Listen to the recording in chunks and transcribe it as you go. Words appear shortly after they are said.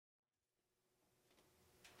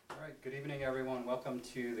right, good evening everyone. Welcome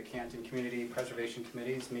to the Canton Community Preservation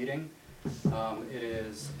Committee's meeting. It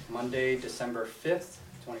is Monday, December 5th,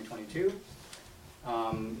 2022.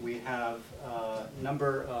 We have a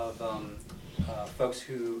number of folks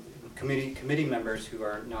committee members who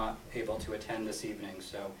are not able to attend this evening.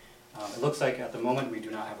 So it looks like at the moment we do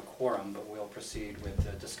not have a quorum, but we'll proceed with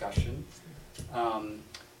the discussion.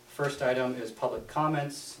 First item is public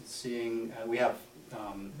comments. Seeing we have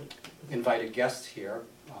invited guests here.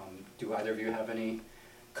 Do either of you have any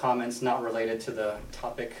comments not related to the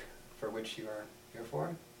topic for which you are here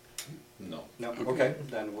for? No. No? Okay,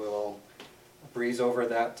 then we'll breeze over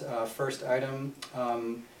that first item.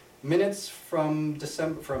 Minutes from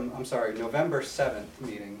November 7th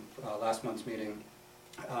meeting, last month's meeting.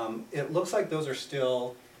 It looks like those are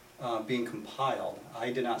still being compiled.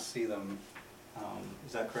 I did not see them.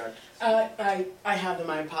 Is that correct? I have them.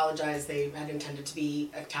 I apologize. They had intended to be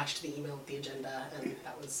attached to the email with the agenda, and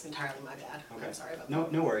that was entirely my bad. Okay. I'm sorry about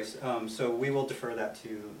that. No worries. So we will defer that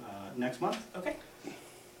to next month. Okay.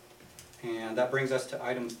 And that brings us to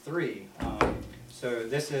item 3. So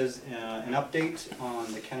this is an update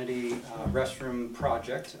on the Kennedy restroom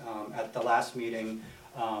project. At the last meeting,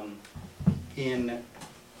 in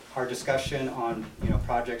our discussion on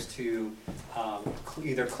projects to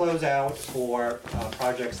either close out or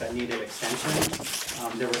projects that needed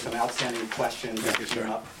extension, there were some outstanding questions that came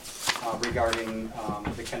up regarding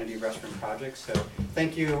the Kennedy restroom project. So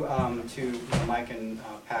thank you to Mike and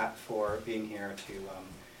Pat for being here to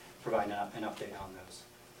provide an update on those.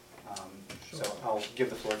 Sure. So I'll give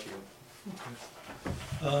the floor to you.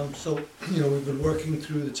 Okay. So we've been working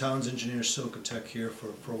through the town's engineer Silcotech here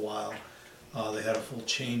for a while. They had a full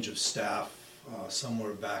change of staff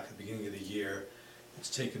somewhere back at the beginning of the year. It's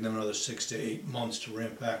taken them another 6 to 8 months to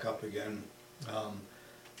ramp back up again.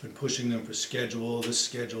 Been pushing them for schedule. This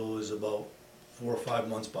schedule is about 4 or 5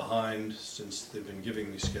 months behind since they've been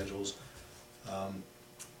giving these schedules.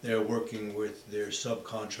 They're working with their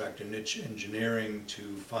subcontractor Niche Engineering to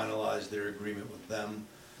finalize their agreement with them.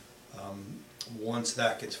 Once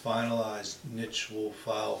that gets finalized, Niche will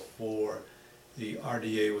file for the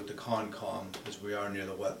RDA with the Concom, as we are near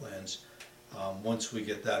the wetlands. Once we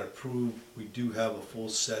get that approved, we do have a full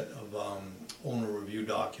set of owner review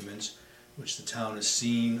documents, which the town has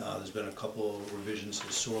seen. There's been a couple of revisions to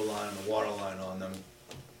the sewer line and the water line on them.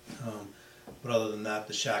 But other than that,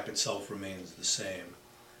 the shack itself remains the same.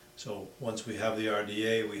 So once we have the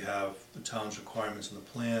RDA, we have the town's requirements and the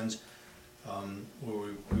plans.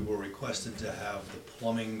 We were requested to have the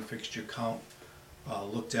plumbing fixture count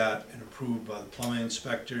looked at and approved by the plumbing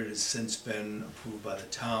inspector. It has since been approved by the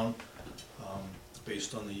town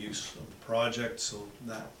based on the use of the project, so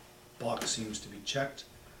that box seems to be checked.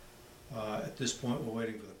 At this point, we're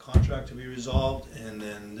waiting for the contract to be resolved, and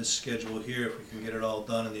then this schedule here, if we can get it all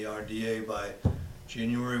done in the RDA by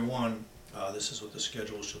January 1, this is what the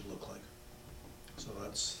schedule should look like. So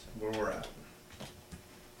that's where we're at.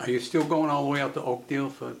 Are you still going all the way out to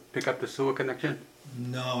Oakdale to pick up the sewer connection?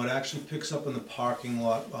 No, it actually picks up in the parking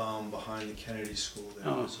lot behind the Kennedy School there.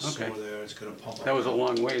 Oh, There's a sewer okay. there, it's going to pump up. That was a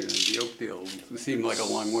long way then, the Oakdale. It seemed like a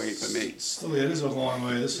long way for me. Still, it is a long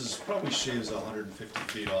way. This is probably shaves 150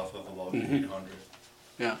 feet off of about 800.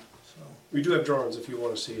 Yeah. So We do have drawings if you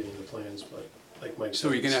want to see any of the plans, but like Mike said.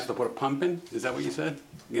 So you're gonna have to put a pump in? Is that what you said?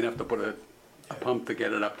 You're gonna have to put a pump to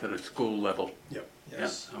get it up to the school level? Yep.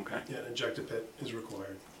 yes, Yeah, okay, Yeah, an ejector pit is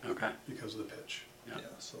required okay. because of the pitch. Yeah. yeah.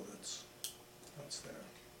 So that's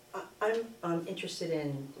there. I'm interested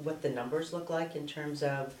in what the numbers look like in terms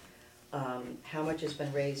of how much has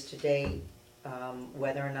been raised to date,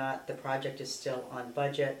 whether or not the project is still on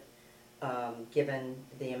budget, given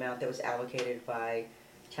the amount that was allocated by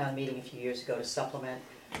town meeting a few years ago to supplement.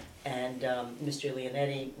 And Mr.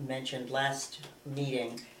 Leonetti mentioned last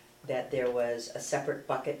meeting that there was a separate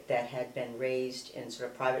bucket that had been raised in sort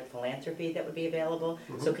of private philanthropy that would be available.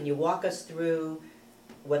 Mm-hmm. So can you walk us through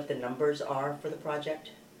what the numbers are for the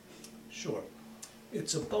project? Sure.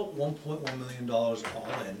 It's about $1.1 million all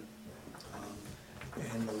in.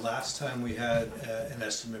 And the last time we had an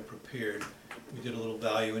estimate prepared, we did a little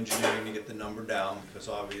value engineering to get the number down because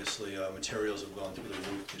obviously materials have gone through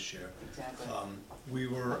the roof this year. Exactly. We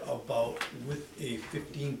were about, with a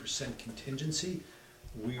 15% contingency,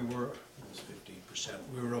 we were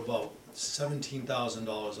about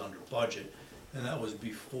 $17,000 under budget, and that was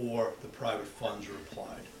before the private funds were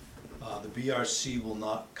applied. The BRC will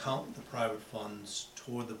not count the private funds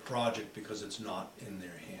toward the project because it's not in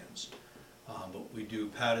their hands. But we do,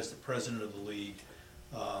 Pat is the president of the league.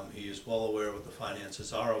 He is well aware of what the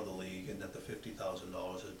finances are of the league and that the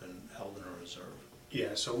 $50,000 has been held in a reserve.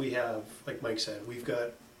 Yeah, so we have, like Mike said, we've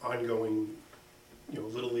got ongoing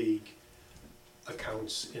Little League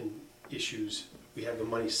accounts and issues, we have the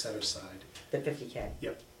money set aside. The 50K.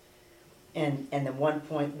 Yep. And the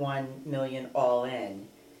 1.1 million all in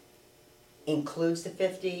includes the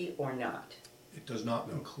 50 or not? It does not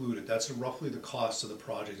include it. That's roughly the cost of the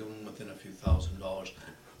project, even within a few $1,000s.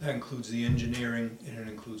 That includes the engineering and it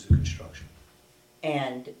includes the construction.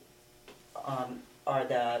 And are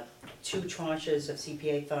the 2 tranches of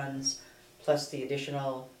CPA funds plus the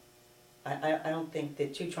additional, I don't think the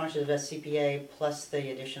 2 tranches of SCPA plus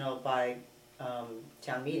the additional by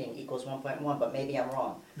town meeting equals 1.1, but maybe I'm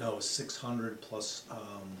wrong. No, it's 600 plus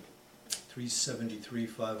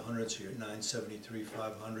 373,500, so you're at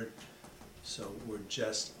 973,500. So we're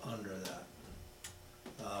just under that.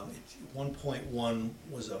 1.1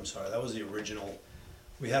 was, I'm sorry, that was the original.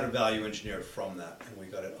 We had a value engineer from that, and we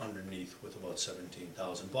got it underneath with about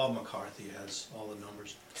 17,000. Bob McCarthy has all the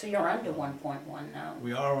numbers. So you're under 1.1 now?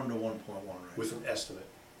 We are under 1.1 right With now. an estimate,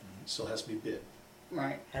 still has to be bid.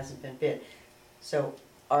 Right. Hasn't been bid. So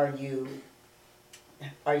are you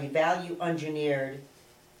value engineered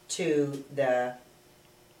to the,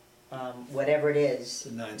 whatever it is,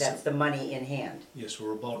 The 9 that's the money in hand? Yes,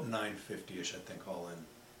 we're about 950-ish, I think, all in.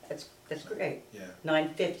 That's great. Yeah,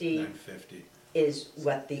 950 950. is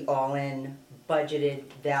what the all-in budgeted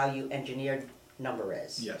value engineered number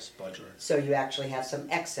is. Yes, budget. So you actually have some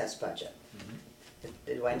excess budget.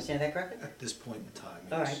 Do I understand that correctly? At this point in time,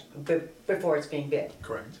 All yes. right, before it's being bid.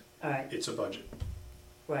 Correct. All right, It's a budget.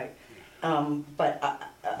 right. But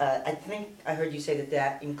I think I heard you say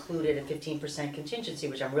that included a 15% contingency,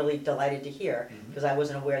 which I'm really delighted to hear, because I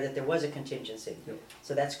wasn't aware that there was a contingency. Yep.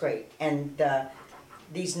 So that's great. And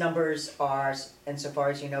these numbers are, insofar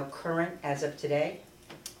as you know, current as of today,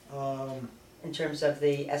 in terms of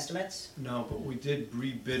the estimates? No, but we did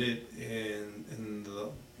rebid it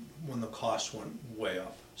when the cost went way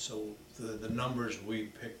up. So the numbers we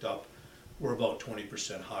picked up were about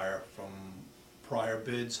 20% higher from prior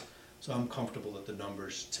bids. So I'm comfortable that the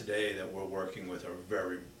numbers today that we're working with are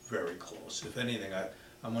very, very close. If anything,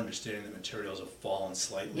 I'm understanding that materials have fallen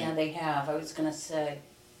slightly. Yeah, they have, I was gonna say.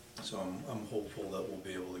 So I'm hopeful that we'll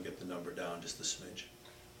be able to get the number down just a smidge.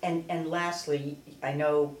 And lastly, I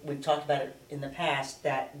know we've talked about it in the past,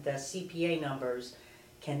 that the CPA numbers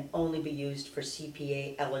can only be used for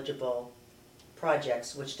CPA eligible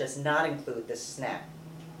projects, which does not include the SNAP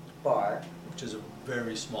bar. Which is a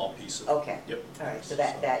very small piece of. Okay. Yep. All right, so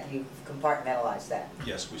that you've compartmentalized that.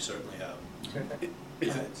 Yes, we certainly have. Terrific.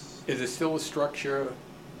 Is it still a structure,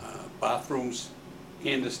 bathrooms,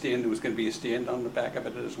 and a stand, there was gonna be a stand on the back of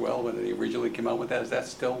it as well when they originally came out with that, is that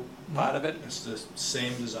still part of it? It's the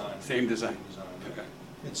same design. Same design. yeah. Okay.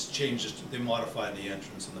 It's changed, they modified the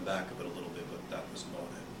entrance in the back of it a little bit, but that was about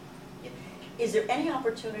it. Is there any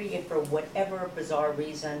opportunity if for whatever bizarre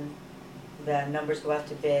reason the numbers go out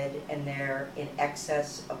to bid and they're in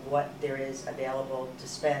excess of what there is available to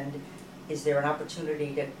spend, is there an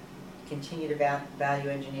opportunity to continue to value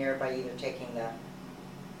engineer by either taking the,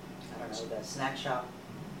 I don't know, the snack shop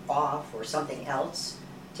off or something else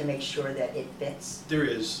to make sure that it fits? There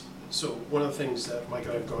is, so one of the things that Mike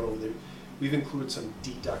and I have gone over there, we've included some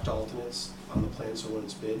deduct alternates on the plan, so when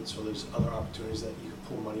it's bid, so there's other opportunities that you can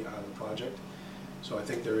pull money out of the project. So I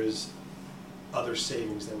think there is other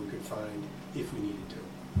savings that we could find if we needed to.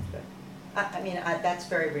 I mean, that's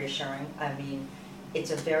very reassuring. I mean,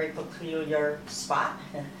 it's a very peculiar spot,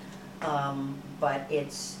 but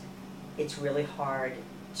it's really hard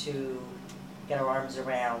to get our arms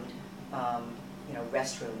around,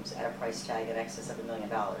 restrooms at a price tag in excess of $1 million.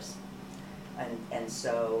 And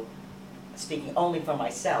so, speaking only for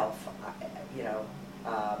myself,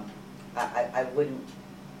 I wouldn't,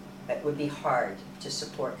 it would be hard to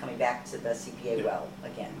support coming back to the CPA well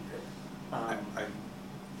again. I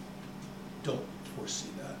don't foresee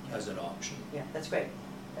that as an option. Yeah, that's great.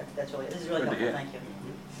 This is really Good to helpful, hear. thank you.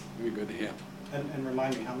 It'd be good to hear. And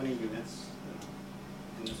remind me, how many units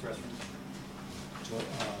in this restroom?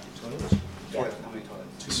 Toilets? Toilet, how many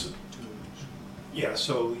toilets? Two. Yeah,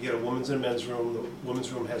 so you get a women's and men's room. The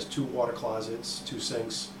women's room has 2 water closets, 2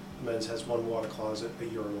 sinks. The men's has 1 water closet, a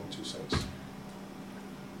urinal, and 2 sinks.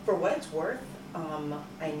 For what it's worth,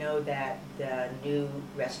 I know that the new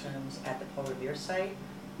restrooms at the Paul Revere site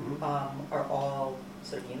Mhm. are all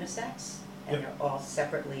sort of unisex, and Yep. they're all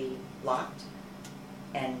separately locked,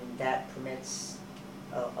 and that permits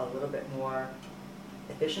a little bit more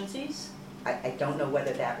efficiencies. I don't know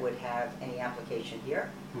whether that would have any application here,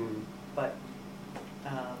 Mhm. but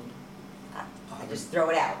I just throw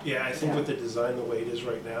it out. Yeah, I think Yeah. with the design the way it is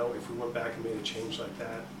right now, if we went back and made a change like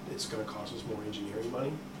that, it's gonna cost us more engineering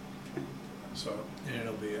money. So, And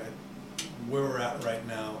it'll be, where we're at right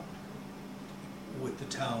now, with the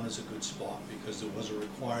town is a good spot, because there was a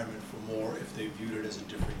requirement for more if they viewed it as a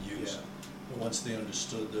different use. Yeah. But once they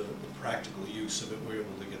understood the practical use of it, we were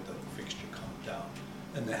able to get the fixture count down,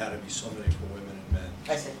 and there had to be so many for women and men.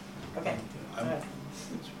 I see, okay. I'm- Alright.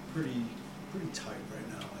 It's pretty tight right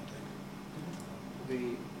now, I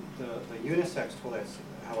think. The unisex toilets,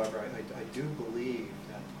 however, I do believe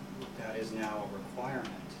that is now a requirement,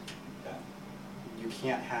 that you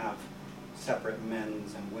can't have separate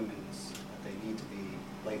men's and women's, that they need to be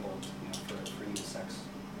labeled, you know, for unisex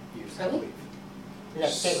use, I Really? believe. Is that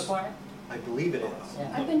state requirement? I believe it is.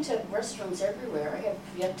 Yeah. I've been to restrooms everywhere, I have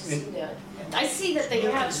yet to see In- that. I see that they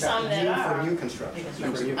have some that For new are. construction.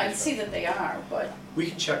 New For new I see construction. that they are, but We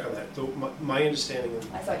can check on that, though my understanding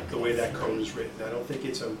I thought you of the could way have that code three. is written, I don't think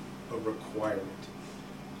it's a requirement.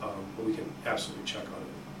 But we can absolutely check on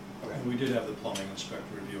it. Okay. And we did have the plumbing inspector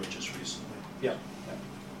review it just recently. Yeah,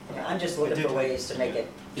 Yeah, I'm just looking did- for ways to make it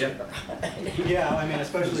Yeah. cheaper. yeah, I mean,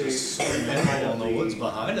 especially. There's so many kind manhole of in the woods the-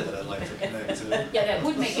 behind it that I'd like to connect to. yeah, that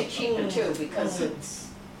would make it cheaper too, because it's,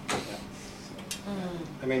 Yeah.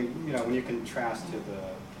 I mean, you know, when you contrast to the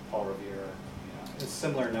Paul Revere, you know, it's a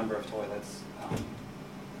similar number of toilets.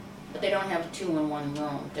 but they don't have two in one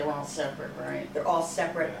room, they're all separate, right? They're all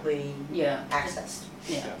separately Yeah. accessed.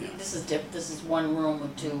 Yeah, Yeah. this is one room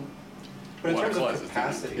with two, But in Water terms of closets,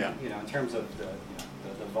 capacity, yeah. you know, in terms of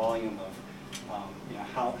the volume of, you know,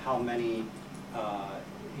 how many,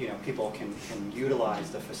 you know, people can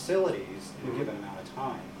utilize the facilities in a Mhm. given amount of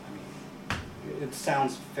time, I mean, it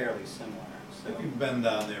sounds fairly similar, so. If you've been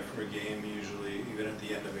down there for a game, usually, even at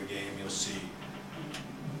the end of a game, you'll see,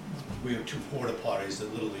 we have 2 porta potties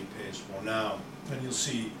that Little League pays for now, and you'll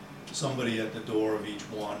see somebody at the door of each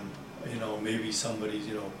one, you know, maybe somebody's,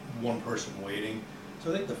 you know, one person waiting.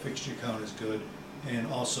 So I think the fixture count is good, and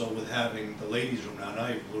also with having the ladies' room now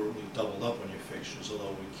you've literally doubled up on your fixtures,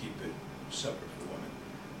 although we keep it separate for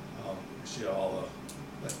women. You see all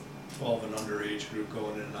the, that 12 and under age group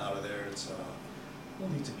going in and out of there, it's,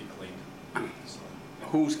 needs to be cleaned. So-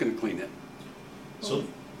 Who's gonna clean it?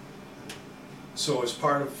 So as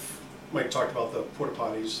part of, Mike talked about the porta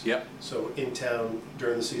potties. Yep, So in town,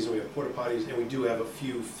 during the season, we have porta potties, and we do have a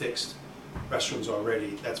few fixed restrooms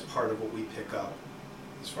already. That's part of what we pick up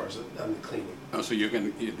as far as on the cleaning. oh, so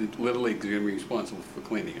Little League's gonna be responsible for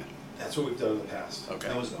cleaning it, That's what we've done in the past. okay?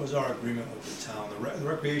 That was our agreement with the town. The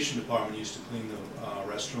recreation department used to clean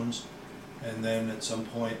the restrooms, and then at some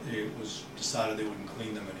point, it was decided they wouldn't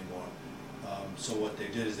clean them anymore. So what they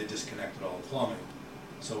did is they disconnected all the plumbing.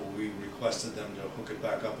 So we requested them to hook it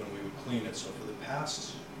back up and we would clean it. So for the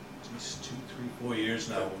past, geez, 2, 3, 4 years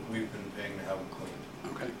now, we've been paying to have them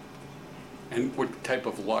cleaned. Okay. And what type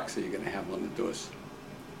of locks are you gonna have on the doors?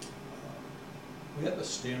 We have a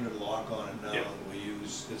standard lock on it now Yeah. that we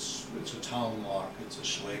use. It's a town lock. It's a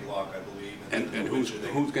Schlage lock, I believe. And then in the who's winter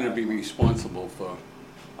they who's gonna add be one. responsible for,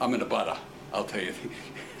 I'm in a butter, I'll tell you.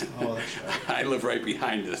 Oh, that's right. I live right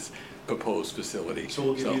behind this proposed facility. So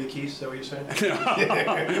we'll give you the keys, is that what you're saying?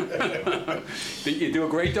 You do a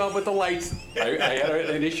great job with the lights. I had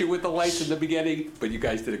an issue with the lights in the beginning, but you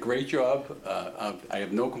guys did a great job. I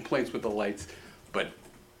have no complaints with the lights, but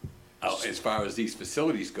as far as these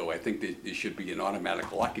facilities go, I think that there should be an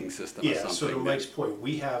automatic locking system or Yeah, so to something. Mike's point,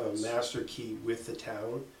 we have a master key with the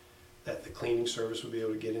town that the cleaning service would be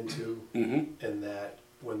able to get into, Mm-hmm, and that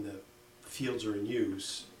when the fields are in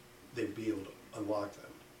use, they'd be able to unlock them.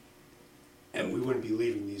 And we and wouldn't be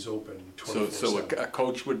leaving these open so 24/7. a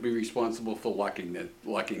coach would be responsible for locking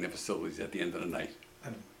the facilities at the end of the night.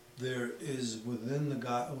 There is within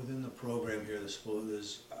the program here,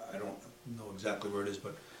 there's, I don't know exactly where it is,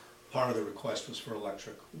 but part of the request was for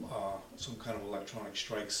some kind of electronic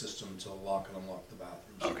strike system to lock and unlock the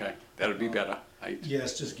bathrooms. Okay, that would be better.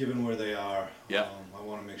 Yes, just given where they are. Yeah. I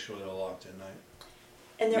wanna make sure they're locked at night.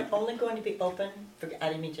 And they're only going to be open, I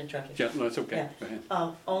didn't mean to interrupt you. Yeah, no, it's okay. Yeah. Go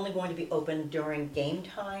ahead. Only going to be open during game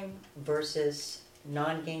time versus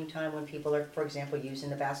non-game time when people are, for example,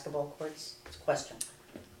 using the basketball courts? It's a question.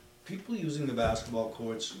 People using the basketball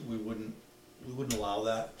courts, we wouldn't allow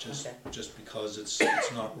that, Okay. just because it's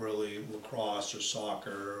not really lacrosse or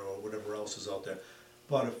soccer or whatever else is out there.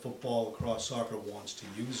 But if football, lacrosse, soccer wants to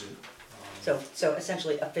use it, So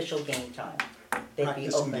essentially official game time, they'd be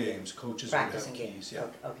open. practicing games, coaches would have Practicing keys, games,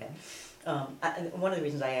 yeah. okay. And one of the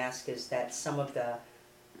reasons I ask is that some of the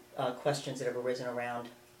questions that have arisen around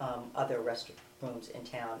other restrooms in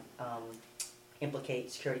town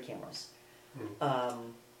implicate security cameras.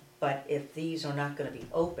 But if these are not gonna be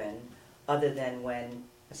open, other than when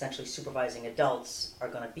essentially supervising adults are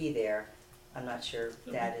gonna be there, I'm not sure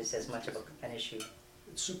that is as much of an issue.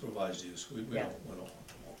 It's supervised use, we Yeah. don't want them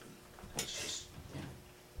open. It's just,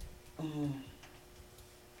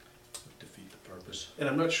 cameras. And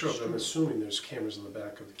I'm not sure, but I'm assuming there's cameras in the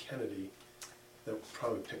back of the Kennedy that would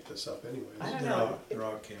probably pick this up anyway. I don't There know.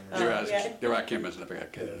 are cameras. yeah. There are cameras in the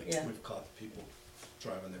back, Kennedy. Yeah. We've caught people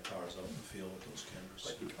driving their cars out in the field with those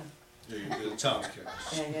cameras. They're the town's cameras.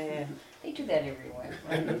 Yeah. They do that everywhere.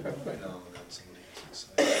 Right now, and then some of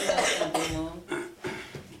the inside.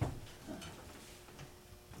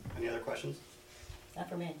 Any other questions? Not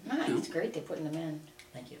for me. Nice, it's great they're putting them in.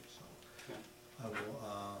 Thank you. I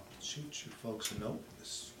will shoot you folks a note.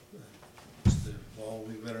 Well,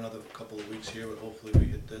 we've got another couple of weeks here, but hopefully we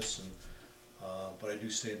hit this. And but I do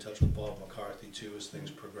stay in touch with Bob McCarthy too as things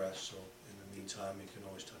progress. So in the meantime, you can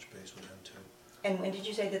always touch base with him too. And when did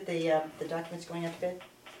you say that the document's going up to bid?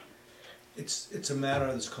 It's a matter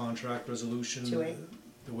of this contract resolution. 2/8.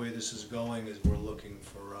 The way this is going is we're looking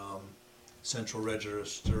for Central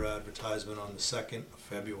Register advertisement on the 2nd of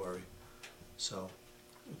February. So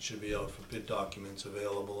it should be out for bid documents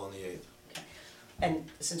available on the 8th. And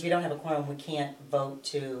since we don't have a quorum, we can't vote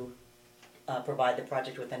to provide the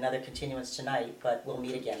project with another continuance tonight, but we'll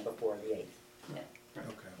meet again before the 8th. Okay.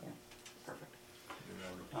 Perfect.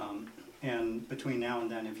 And between now and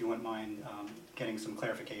then, if you wouldn't mind getting some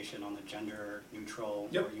clarification on the gender neutral or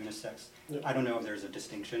Yep. unisex. Yep. I don't know if there's a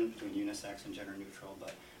distinction between unisex and gender neutral,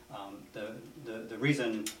 but the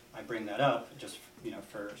reason I bring that up, just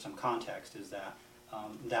for some context, is that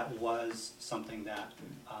that was something that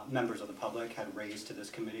members of the public had raised to this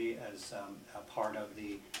committee as a part of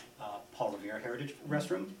the Paul Revere Heritage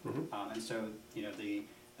Restroom. And so,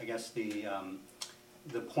 I guess the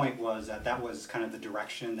point was that was kind of the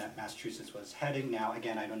direction that Massachusetts was heading. Now,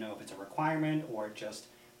 again, I don't know if it's a requirement or just,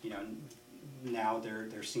 now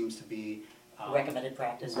there seems to be Recommended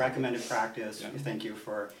practice. recommended practice, Yeah. thank you,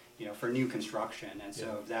 for new construction. And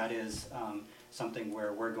so if that is something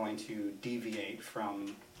where we're going to deviate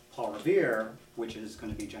from Paul Revere, which is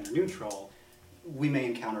going to be gender neutral, we may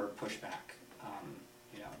encounter pushback,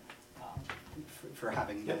 for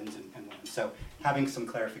having Yep. men's and women's. So having some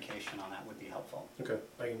clarification on that would be helpful. Okay,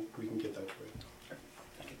 we can get that for you.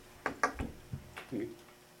 Thank you.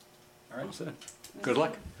 All right. All set. Good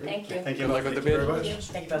luck. Thank you. Thank you. Good luck with the Thank you bid. very much.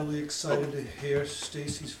 Thank you, Bob. Really excited to hear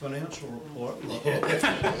Stacy's financial report. We were too.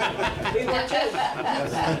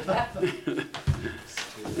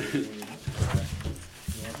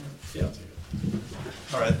 Yeah, I'll take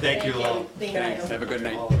it. All right, thank you all. Thank Thanks. you. Have a good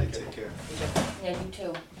night. All right, take care. Yeah, you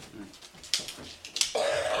too.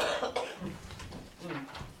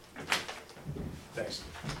 Thanks.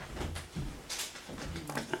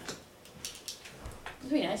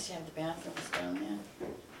 It'd be nice to have the bathrooms down there.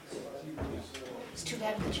 It's too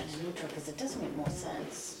bad with the gender neutral, because it does make more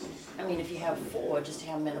sense. I mean, if you have 4, just to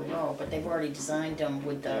have them in a row, but they've already designed them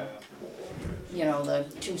with the, the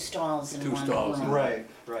 2 stalls in 2 one stalls. room. Right.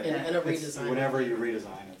 Yeah, and a It's redesign. whatever you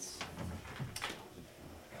redesign, it's.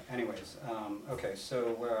 Anyways, okay, so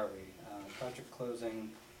where are we? Project closing,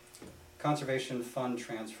 conservation fund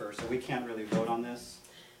transfer, so we can't really vote on this.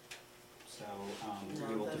 So,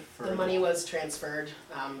 we will No, defer. the money was transferred,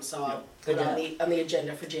 so I'll Good put to on know. the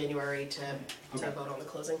agenda for January to Okay. vote on the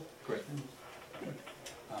closing. Great.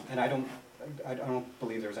 And I don't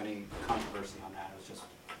believe there's any controversy on that, it was just,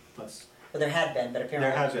 let's. Well, there had been, but apparently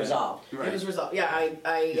There it had was been. resolved. It was resolved, yeah,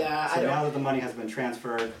 I So now don't, that the money has been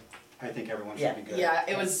transferred, I think everyone should be good. yeah,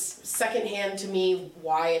 it was secondhand to me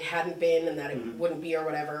why it hadn't been and that it Mhm. wouldn't be or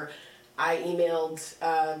whatever. I emailed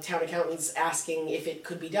town accountants asking if it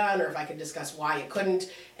could be done or if I could discuss why it couldn't,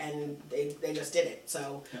 and they just did it,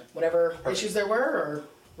 so Yep. whatever Perfect. issues there were are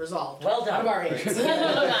resolved. Well done. Out of our hands.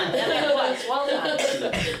 Well done,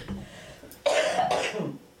 well done.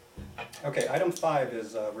 Okay, item 5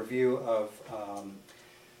 is a review of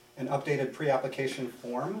an updated pre-application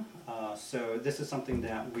form. So this is something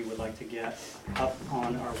that we would like to get up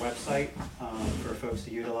on our website for folks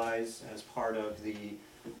to utilize as part of the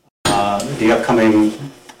upcoming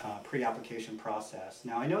pre-application process.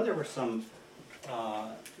 Now, I know there were some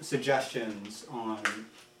suggestions on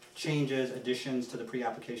changes, additions to the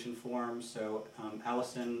pre-application form. So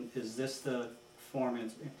Allison, is this the form in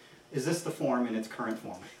its current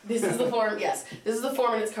form? This is the form, yes, this is the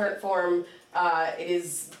form in its current form. It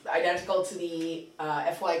is identical to the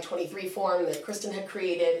FY23 form that Kristen had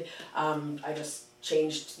created. I just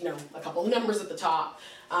changed, a couple of numbers at the top.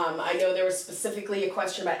 I know there was specifically a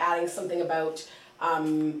question about adding something about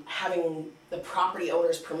having the property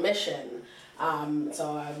owner's permission.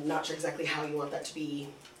 So I'm not sure exactly how you want that to be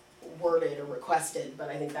worded or requested, but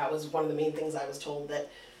I think that was one of the main things I was told that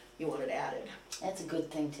you wanted added. That's a good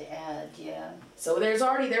thing to add, yeah. So there is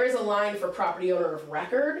a line for property owner of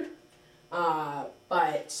record,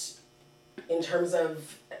 but in terms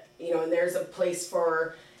of, and there's a place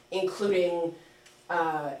for including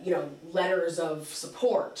letters of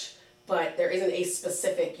support, but there isn't a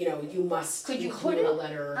specific, you must Could you include put a it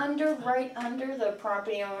letter. right under the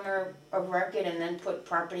property owner of record and then put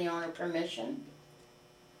property owner permission?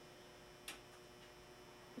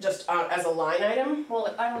 Just as a line item?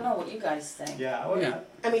 Well, I don't know what you guys think. Yeah, I would, Yeah.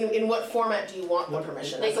 I mean, in what format do you want the What-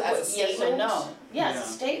 permission? They As, could as a put yes or statement? no. Yes, Yeah. a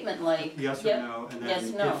statement like, yes or yep, no, and yes,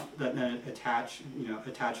 then no. if, then attach,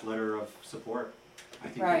 attach letter of support, I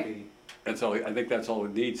think Right. would be, That's all, I think that's all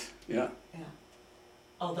it needs, yeah. Yeah.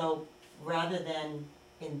 Although, rather than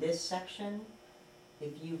in this section,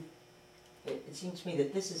 if you, it seems to me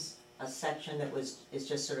that this is a section that is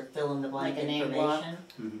just sort of fill in the blank Like an A block. information.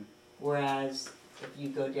 mhm. Whereas if you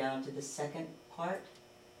go down to the second part,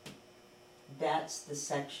 that's the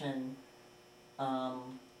section, where-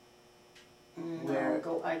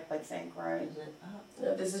 go, I think, right? is it,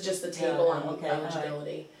 No, this is just the table Yeah, on okay, all right.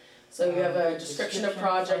 eligibility. So you have a description of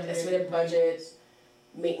project, estimated budget,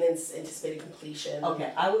 maintenance, anticipated completion.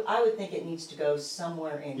 okay, I would think it needs to go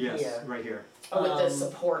somewhere in here. Yes, right here. With the Um,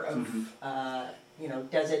 support of, Mhm.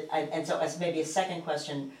 Does it, and so as maybe a second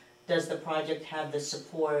question, does the project have the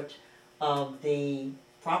support of the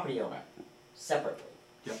property owner separately?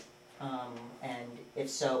 Yep. And if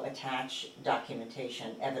so, attach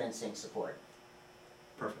documentation evidencing support.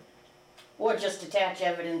 Perfect. Or just attach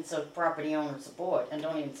evidence of property owner support and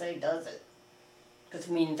don't even say does it. Cause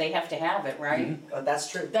I mean, they have to have it, right? Mhm. Oh, that's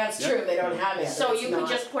true. that's Yeah. true, they don't have it, So but it's you could not-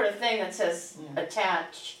 just put a thing that says Yeah.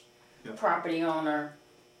 attach Yeah. property owner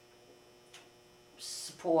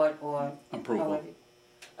support or Approval. however.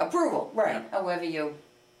 Approval, right, Yeah. however you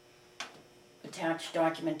attach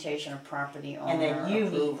documentation of property owner And then you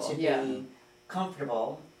need approval. to Yeah. be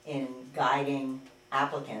comfortable in guiding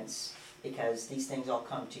applicants, because these things all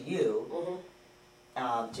come to you,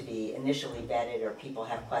 Mhm. to be initially vetted or people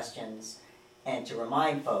have questions, and to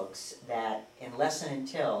remind folks that unless and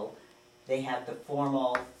until they have the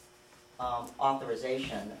formal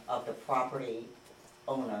authorization of the property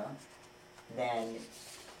owner, then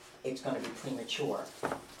it's gonna be premature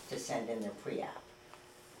to send in their pre-app.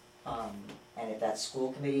 And if that's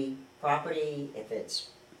school committee property, if it's,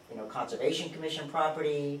 conservation commission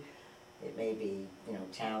property, it may be,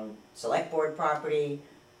 town select board property,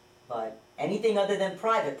 but anything other than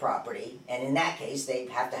private property, and in that case, they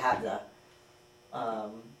have to have the,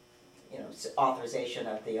 authorization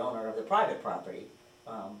of the owner of the private property.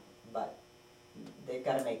 But they've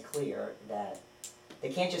gotta make clear that they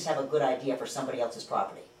can't just have a good idea for somebody else's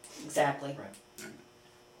property. Exactly.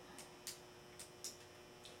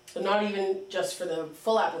 So not even just for the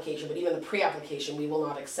full application, but even the pre-application, we will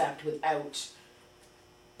not accept without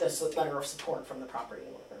the letter of support from the property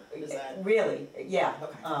owner, is that? Really, yeah,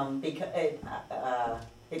 Okay. because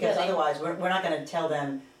they- otherwise, we're not gonna tell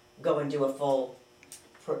them, go and do a full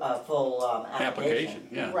application. Application,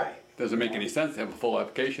 yeah. Right, Doesn't make any sense to have a full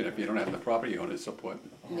application if you don't have the property owner's support.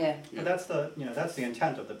 Yeah. But that's that's the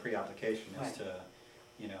intent of the pre-application, is Right. to,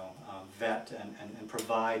 vet and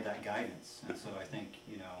provide that guidance. And so I think,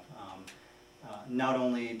 not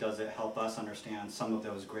only does it help us understand some of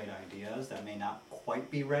those great ideas that may not quite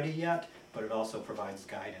be ready yet, but it also provides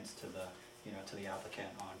guidance to the, to the applicant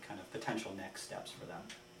on kind of potential next steps for them.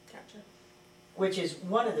 gotcha. Which is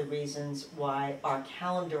one of the reasons why our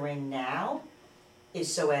calendaring now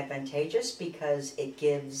is so advantageous, because it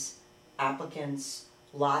gives applicants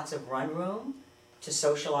lots of run room to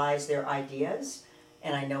socialize their ideas.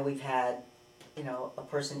 And I know we've had, a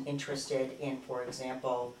person interested in, for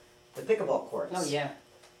example, the pickleball courts. Oh, yeah.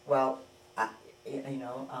 Well,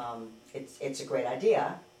 it's a great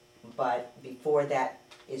idea, but before that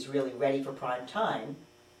is really ready for prime time,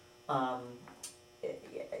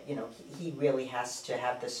 he really has to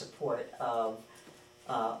have the support of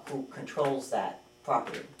who controls that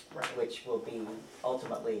property, Right. which will be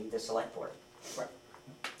ultimately the select board. Right.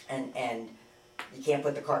 And you can't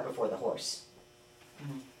put the cart before the horse.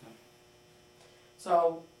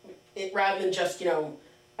 So, rather than just,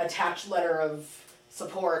 attached letter of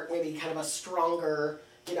support, maybe kind of a stronger,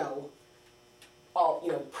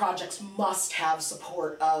 projects must have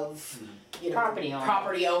support of, Property owner.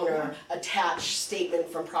 property owner, attached statement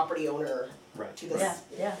from property owner Right. to this.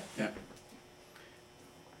 Yeah.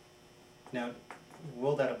 Now,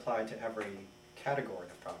 will that apply to every category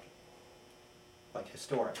of project? Like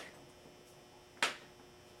historic?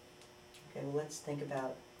 Okay, well, let's think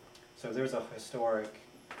about, So if there's a historic,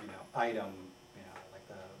 item,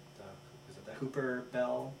 like is it the Hooper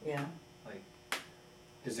Bell? yeah. Like,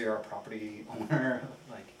 is there a property owner,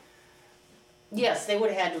 like, Yes, they would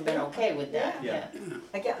have had to have been okay with that, Yeah.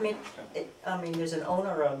 yeah. I mean, there's an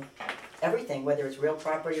owner of everything, whether it's real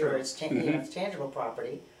property or Sure. it's it's tangible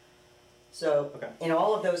property. So, Okay. in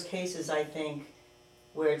all of those cases, I think,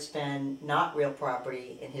 where it's been not real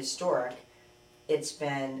property in historic, it's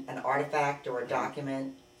been an artifact or a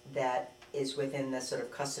document that is within the sort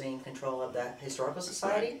of custody and control of the Historical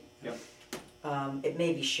Society. Yep. It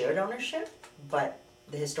may be shared ownership, but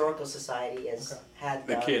the Historical Society has Okay. had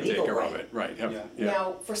The the legal caretaker of right. it, right, Yeah. yeah.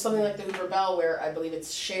 Now, for something like the Hoover Bell, where I believe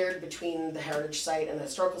it's shared between the Heritage Site and the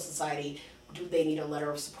Historical Society, do they need a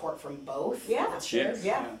letter of support from both? Yeah. If it's shared? Yes.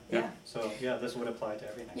 Yeah, Yeah. yeah. So, yeah, this would apply to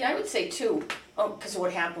everything. Yeah, I would say too, because of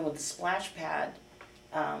what happened with the splash pad,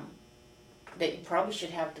 that you probably should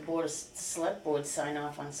have the board, the select board sign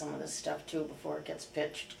off on some of this stuff too before it gets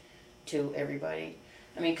pitched to everybody.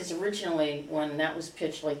 I mean, because originally, when that was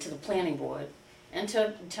pitched like to the planning board and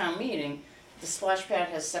to the town meeting, the splash pad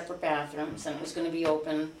has separate bathrooms and it was gonna be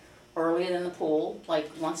open earlier than the pool,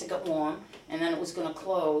 like once it got warm, and then it was gonna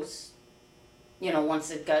close, you know,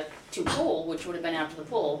 once it got too cool, which would have been after the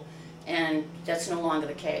pool, and that's no longer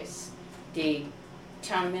the case. The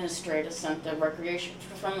town administrator sent the recreation,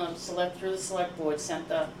 from the select, through the select board, sent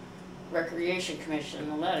the recreation commission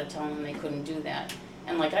a letter telling them they couldn't do that.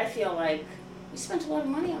 And like, I feel like we spent a lot of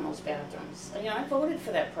money on those bathrooms. You know, I voted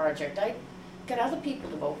for that project, I got other people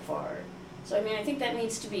to vote for it. So I mean, I think that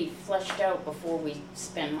needs to be fleshed out before we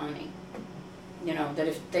spend money. You know, that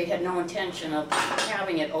if they had no intention of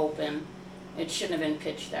having it open, it shouldn't have been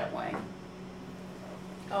pitched that way.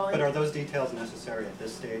 Oh, But are those details necessary at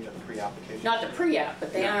this stage of the pre-application? Not the pre-app,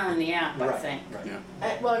 but they are in the app, I Right, think. right.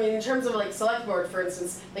 Yeah. Well, I mean, in terms of like select board, for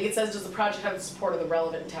instance, like it says, does the project have the support of the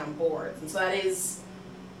relevant town boards? And so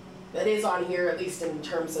that is on here, at least in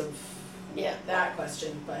terms of Yeah. that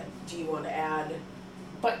question, but do you want to add?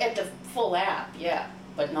 But at the full app, yeah,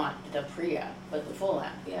 but not the pre-app, but the full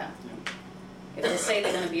app, yeah. If they say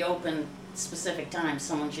they're gonna be open specific times,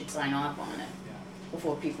 someone should sign off on it Yeah.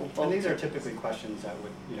 before people vote. And these are typically questions that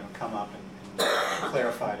would, you know, come up and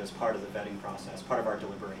clarified as part of the vetting process, part of our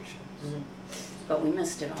deliberations. But we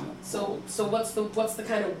missed it on the. So what's the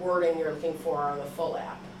kind of wording you're looking for on the full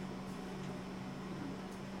app?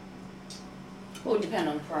 It would depend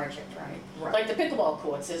on the project, right? Right. Like the pickleball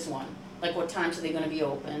courts is one, like what times are they gonna be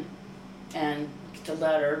open? And the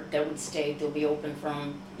letter that would state they'll be open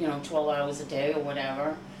from, 12 hours a day or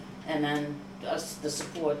whatever, and then us, the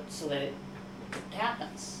support so that it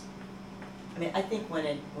happens. I mean, I think when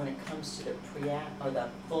it comes to the pre-app or the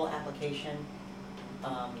full application,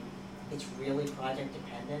 it's really project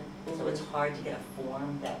dependent. So it's hard to get a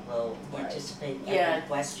form that will Right. anticipate Yeah, every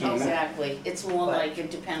question. Exactly, it's more But- like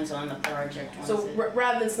it depends on the project. once So it-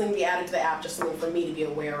 rather than something to be added to the app, just something for me to be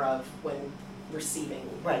aware of when receiving.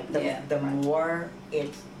 Right, Yeah, the right.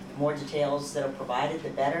 more details that are provided, the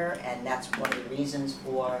better, and that's one of the reasons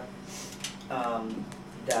for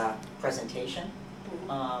the presentation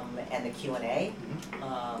and the Q&A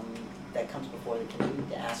that comes before the committee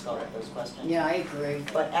to ask all of those questions. Yeah, I agree.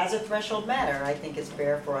 But as a threshold matter, I think it's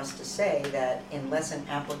fair for us to say that unless an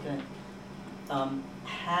applicant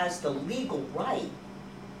has the legal right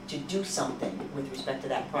to do something with respect to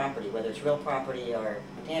that property, whether it's real property or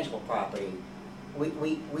tangible property,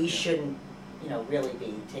 we shouldn't, really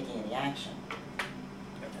be taking any action.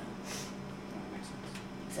 That makes sense.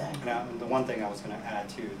 Exactly. Now, the one thing I was gonna add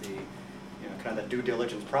to the, kind of the due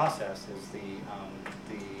diligence process is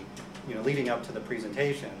leading up to the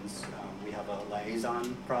presentations, we have a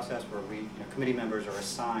liaison process where committee members are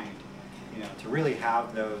assigned, to really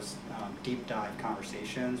have those deep dive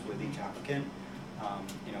conversations with each applicant,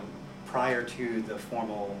 prior to the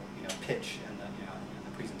formal, pitch and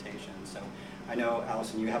the presentation. So I know,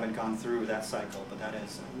 Allison, you haven't gone through that cycle, but that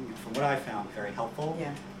is, from what I found, very helpful.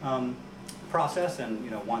 Yeah. Process, and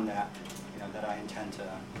one that that I intend to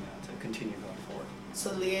continue going forward. So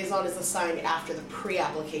the liaison is assigned after the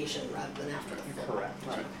pre-application rather than after the full. Correct.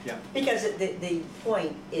 Right. Yeah. Because the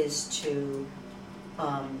point is to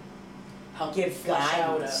Help give flesh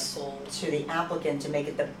out a guidance full, to the applicant to make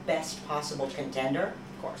it the best possible contender.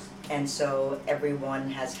 of course. And so everyone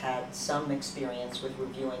has had some experience with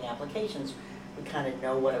reviewing applications. We kind of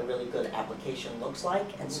know what a really good application looks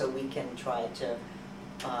like, and so we can try to,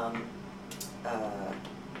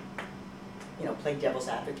 play devil's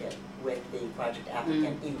advocate with the project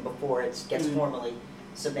applicant even before it gets formally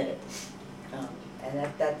submitted. And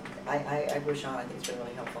I agree, Sean, I think it's been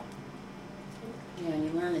really helpful. Yeah, and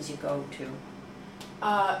you learn as you go too.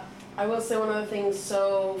 I will say one other thing,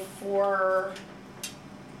 so for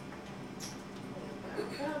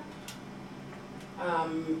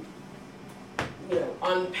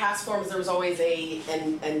on past forms, there was always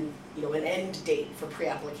an end date for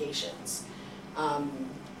pre-applications.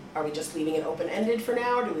 Are we just leaving it open-ended for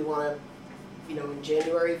now? Do we wanna, in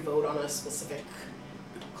January, vote on a specific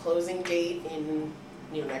closing date in,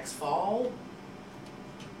 next fall?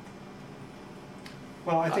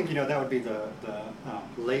 Well, I think, that would be the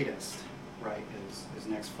latest, right, is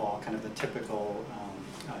next fall, kind of the typical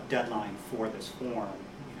deadline for this form,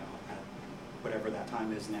 at whatever that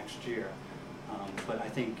time is next year. But I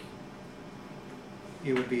think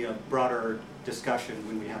it would be a broader discussion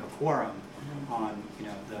when we have a quorum on,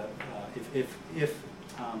 if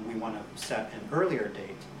we want to set an earlier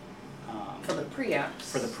date. For the pre-apps.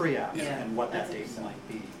 For the pre-apps, Yeah, and what that I think date so. might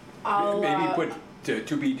be. Maybe put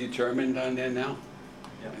to be determined on there now?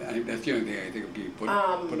 Yeah. I think that's the only thing I think would be put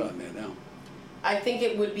on there now. I think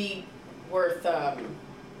it would be worth,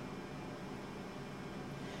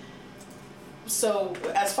 so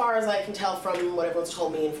as far as I can tell from what everyone's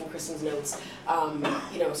told me and from Kristen's notes,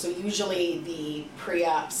 so usually the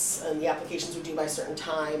pre-apps and the applications were due by a certain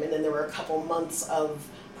time, and then there were a couple months of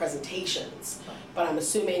presentations. But I'm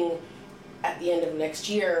assuming at the end of next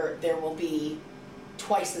year, there will be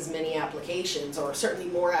twice as many applications, or certainly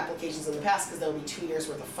more applications than the past, because there'll be 2 years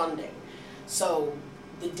worth of funding. So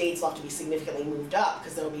the dates will have to be significantly moved up,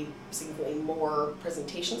 because there'll be significantly more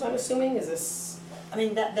presentations, I'm assuming. Is this? I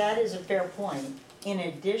mean, that is a fair point. In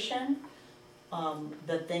addition,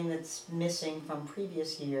 the thing that's missing from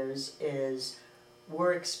previous years is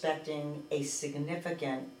we're expecting a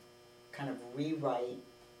significant kind of rewrite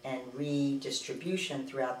and redistribution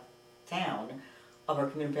throughout town of our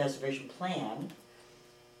community preservation plan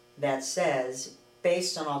that says,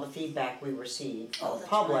 based on all the feedback we received from the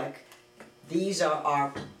public, these are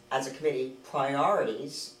our, as a committee,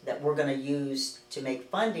 priorities that we're gonna use to make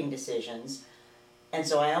funding decisions. And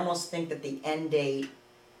so I almost think that the end date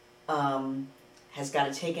has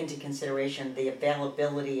got to take into consideration the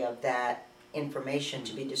availability of that information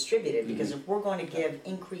to be distributed. Because if we're going to give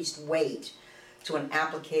increased weight to an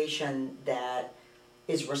application that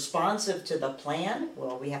is responsive to the plan,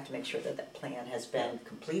 well, we have to make sure that that plan has been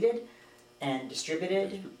completed and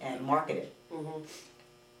distributed and marketed. Mm-hmm.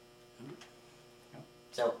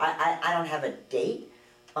 So I don't have a date,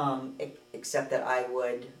 except that I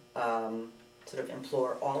would sort of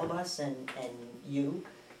implore all of us and you,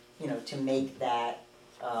 to make that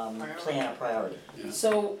plan a priority. Yeah.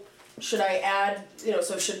 So should I add,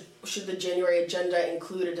 so should the January agenda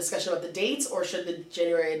include a discussion about the dates, or should the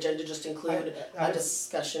January agenda just include a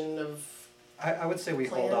discussion of? I would say we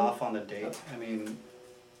hold Plan? off on the date. I mean,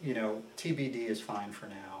 TBD is fine for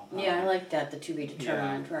now. Yeah, I like that, the to be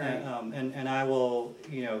determined, Yeah, right. and I will,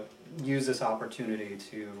 use this opportunity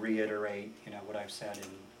to reiterate, what I've said in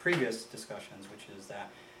previous discussions, which is that,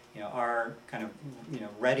 our kind of,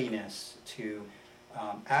 readiness to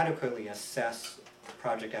adequately assess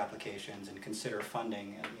project applications and consider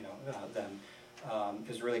funding, them,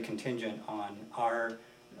 is really contingent on our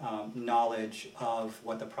knowledge of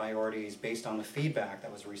what the priorities, based on the feedback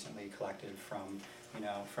that was recently collected from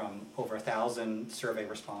over 1,000 survey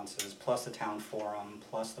responses, plus the town forum,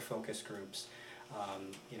 plus the focus groups,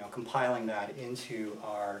 compiling that into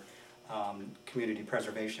our community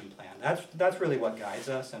preservation plan. That's really what guides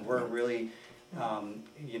us, and we're really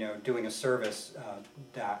doing a service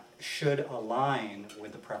that should align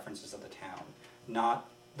with the preferences of the town, not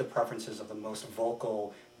the preferences of the most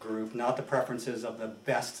vocal group, not the preferences of the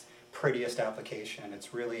best, prettiest application.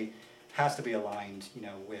 It's really has to be aligned,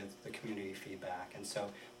 with the community feedback. And so,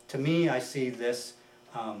 to me, I see this,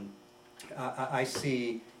 I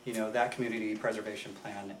see, that community preservation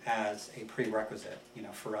plan as a prerequisite,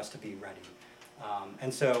 for us to be ready.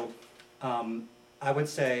 And so, I would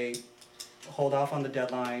say, hold off on the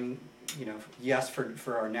deadline, yes,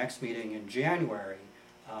 for our next meeting in January,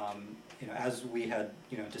 as we had,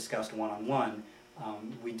 discussed one-on-one,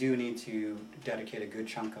 we do need to dedicate a good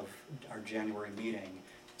chunk of our January meeting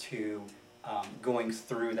to going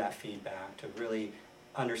through that feedback, to really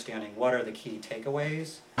understanding what are the key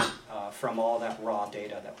takeaways from all that raw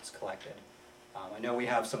data that was collected. I know we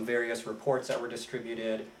have some various reports that were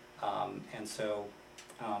distributed, and so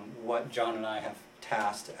what John and I have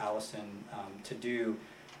tasked Allison to do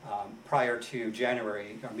prior to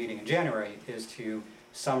January, our meeting in January, is to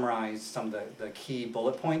summarize some of the key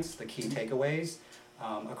bullet points, the key takeaways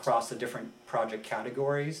across the different project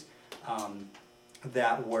categories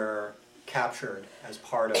that were captured as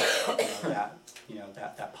part of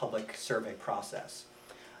that public survey process.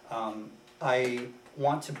 I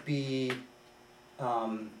want to be,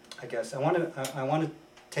 I guess, I want to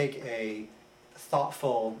take a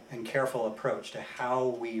thoughtful and careful approach to how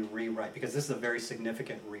we rewrite, because this is a very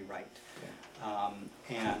significant rewrite.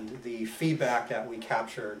 And the feedback that we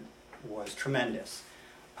captured was tremendous.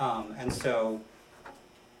 And so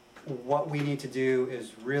what we need to do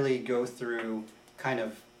is really go through kind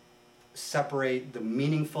of separate the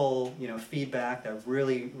meaningful, feedback that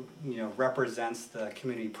really, represents the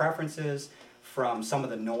community preferences from some of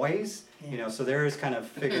the noise. So there is kind of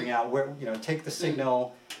figuring out where, take the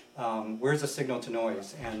signal, where's the signal to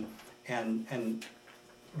noise, and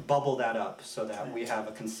bubble that up so that we have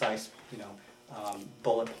a concise,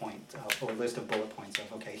 bullet point, or list of bullet points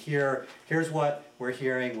of, okay, here's what we're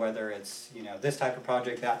hearing, whether it's, this type of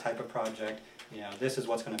project, that type of project, this is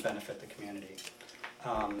what's gonna benefit the community.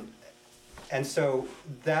 And so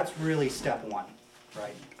that's really step one,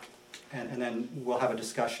 right? And then we'll have a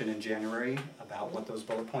discussion in January about what those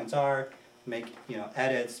bullet points are, make,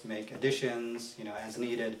 edits, make additions, as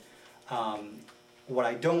needed. What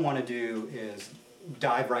I don't wanna do is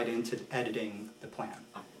dive right into editing the plan.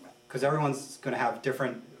 Cause everyone's gonna have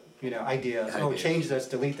different, ideas, oh, change this,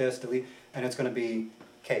 delete, and it's gonna be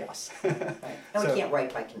chaos. Right. And we So- can't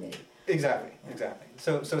write by committee. Exactly.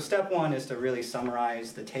 So step one is to really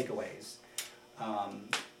summarize the takeaways,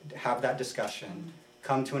 have that discussion,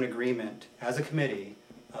 come to an agreement as a committee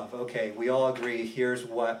of, okay, we all agree, here's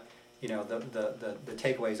what, the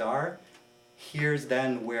takeaways are. Here's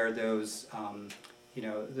then where those,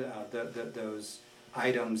 those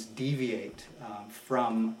items deviate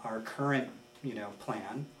from our current,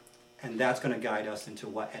 plan, and that's gonna guide us into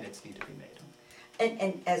what edits need to be made.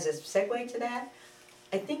 And as a segue to that,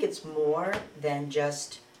 I think it's more than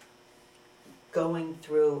just going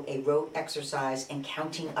through a rote exercise and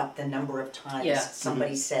counting up the number of times Yeah.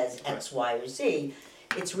 somebody says X, Y, or Z.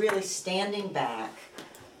 It's really standing back,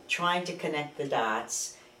 trying to connect the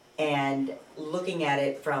dots, and looking at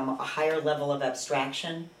it from a higher level of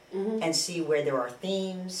abstraction and see where there are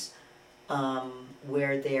themes,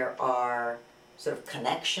 where there are sort of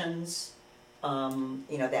connections,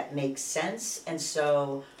 that make sense. And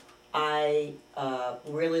so I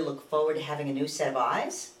really look forward to having a new set of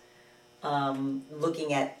eyes,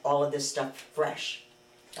 looking at all of this stuff fresh,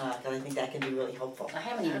 because I think that can be really helpful. I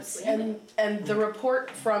haven't even seen it. And the report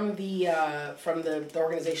from the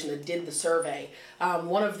organization that did the survey,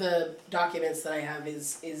 one of the documents that I have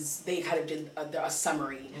is they kind of did a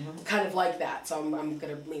summary, kind of like that. So I'm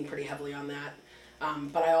gonna lean pretty heavily on that.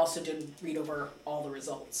 But I also did read over all the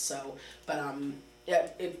results. So, yeah,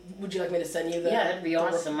 would you like me to send you the Yeah, that'd be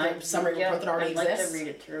awesome. the summary report that already I'd exists? like to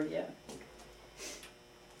read it through, yeah.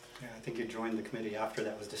 Yeah, I think you joined the committee after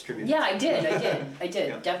that was distributed. Yeah, I did,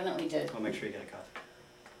 Yeah. definitely did. I'll make sure you get a copy.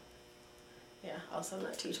 Yeah, I'll send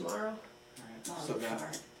that to you tomorrow. Alright, Oh, so look for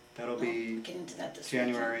that, it. that'll I'll be get into that this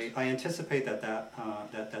weekend. January. I anticipate that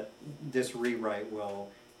this rewrite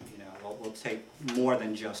will, will take more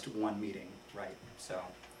than just one meeting, right? So,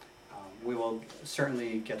 we will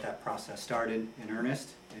certainly get that process started in earnest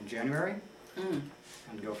in January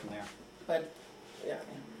and go from there. But, yeah.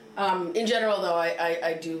 In general, though,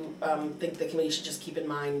 I do think the committee should just keep in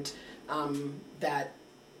mind that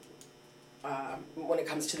when it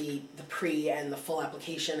comes to the pre and the full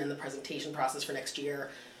application and the presentation process for next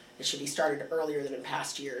year, it should be started earlier than in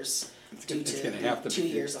past years due It's to gonna have to the 2 be.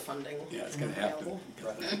 years of funding. Yeah, it's gonna have to. available.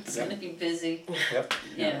 It's gonna be busy, Yep.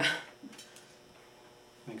 yeah.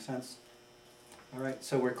 Makes sense. All right,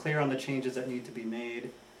 so we're clear on the changes that need to be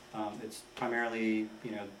made. It's primarily,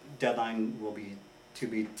 deadline will be to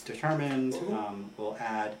be determined. We'll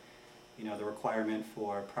add, the requirement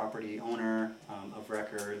for property owner of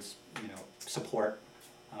records, support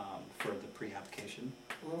for the pre-application.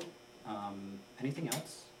 Anything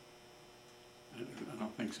else? I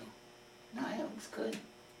don't think so. No, it looks good.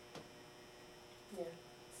 Yeah.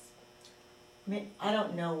 I mean, I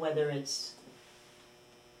don't know whether it's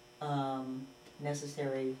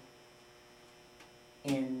necessary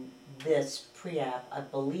in this pre-app. I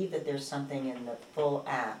believe that there's something in the full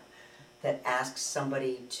app that asks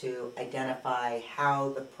somebody to identify how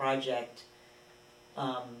the project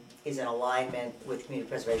is in alignment with community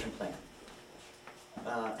preservation plan.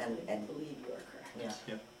 I And believe you are correct. yeah,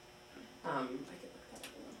 I can look that up.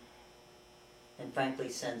 and frankly,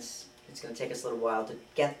 since it's gonna take us a little while to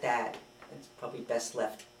get that, it's probably best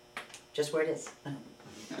left just where it is.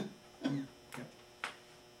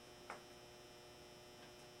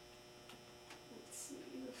 Let's see,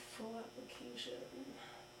 the full application.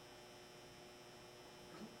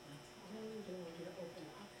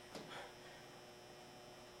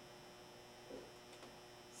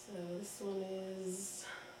 So this one is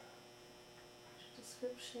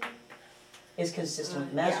description. Is consistent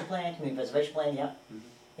with master Yeah. plan, community preservation plan, yep. Mhm.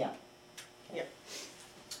 Yeah. Yep.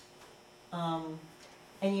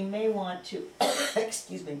 And you may want to,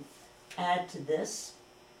 excuse me, add to this,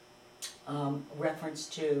 reference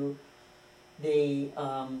to the,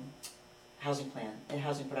 housing plan, the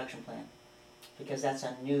housing production plan, because that's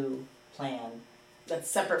a new plan that's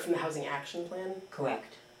separate from the housing action plan?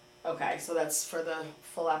 Correct. Okay, so that's for the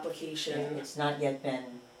full application. It's not yet been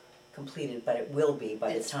completed, but it will be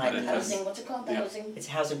by the It's time. the housing, what's it called, the Yeah. housing? It's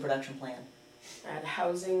housing production plan. Add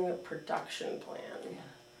housing production plan.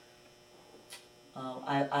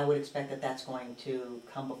 I would expect that that's going to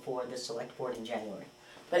come before the select board in January.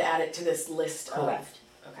 But add it to this list of. Correct.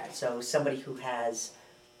 Okay. So somebody who has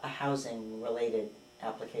a housing related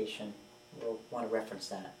application will wanna reference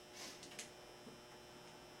that.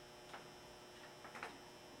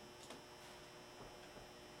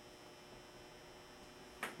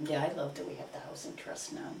 Yeah, I love that we have the housing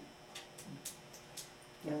trust now.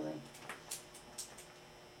 Really.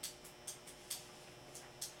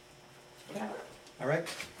 All right.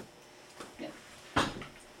 Yeah.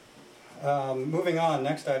 Moving on,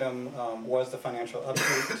 next item was the financial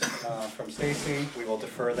update from Stacy. We will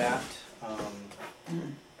defer that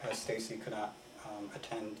as Stacy could not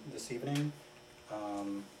attend this evening.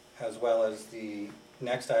 As well as the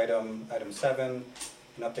next item, item 7,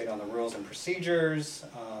 an update on the rules and procedures.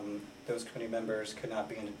 Those committee members could not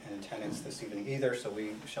be in attendance this evening either, so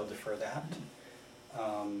we shall defer that.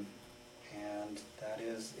 And that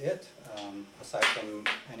is it, aside from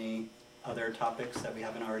any other topics that we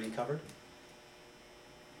haven't already covered.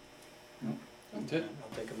 That's it.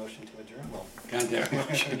 I'll take a motion to adjourn. Well, Can't do it.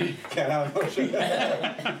 can't have a motion.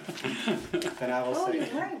 Then I will Oh, say.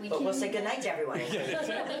 you're right, we But we'll can. say goodnight to everyone. We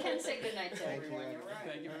can say goodnight to Thank you. everyone, you're right.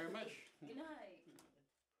 Thank you very much. Good night.